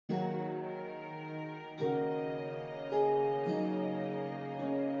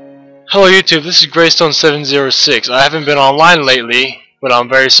Hello YouTube, this is Greystone706. I haven't been online lately, but I'm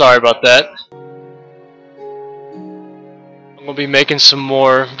very sorry about that. I'm going to be making some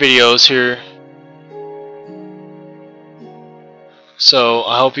more videos here. So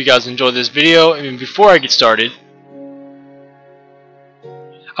I hope you guys enjoy this video, and before I get started,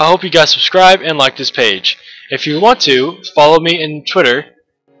 I hope you guys subscribe and like this page. If you want to, follow me in Twitter.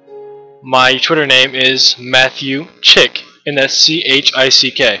 My Twitter name is Matthew Chick, and that's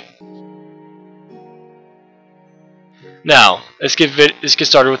C-H-I-C-K. Now, let's get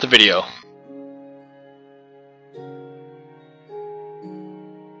started with the video.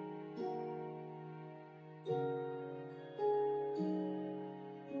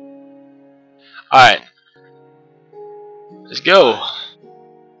 Alright, let's go.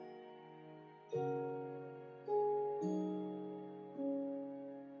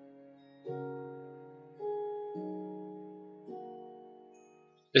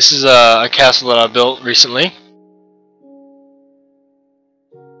 This is a castle that I built recently.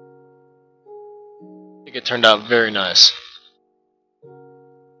 I think it turned out very nice.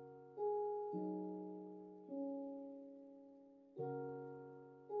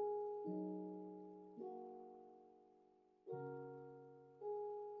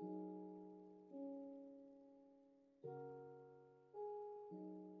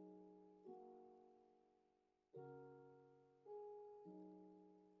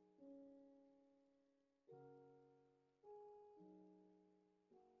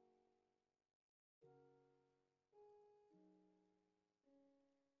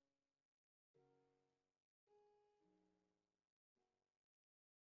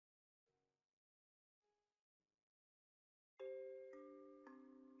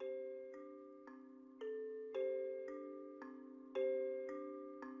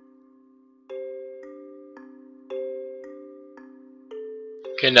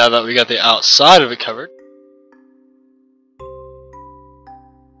 Okay, now that we got the outside of it covered,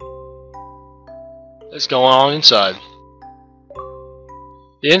 let's go on inside.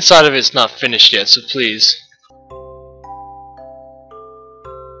 The inside of it's not finished yet, so please.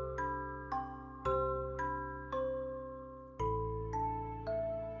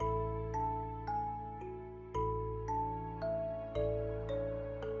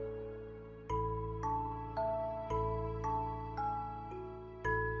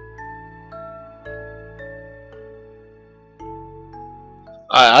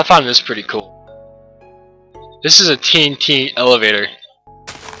 Alright, I find this pretty cool. This is a TNT elevator.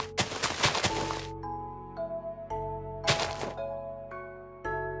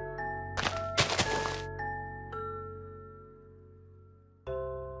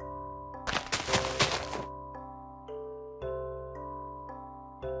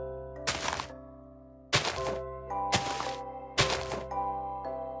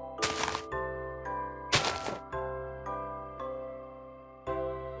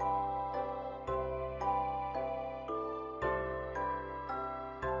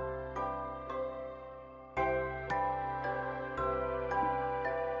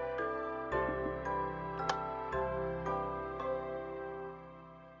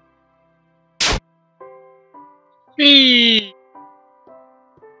 Whee!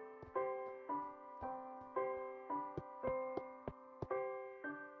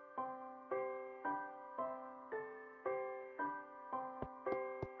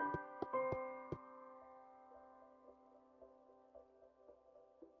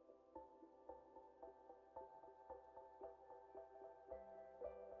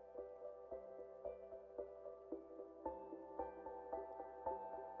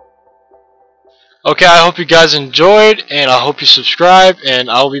 Okay, I hope you guys enjoyed, and I hope you subscribe, and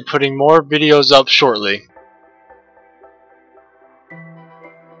I'll be putting more videos up shortly.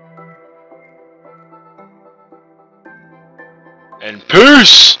 And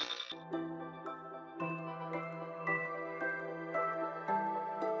peace!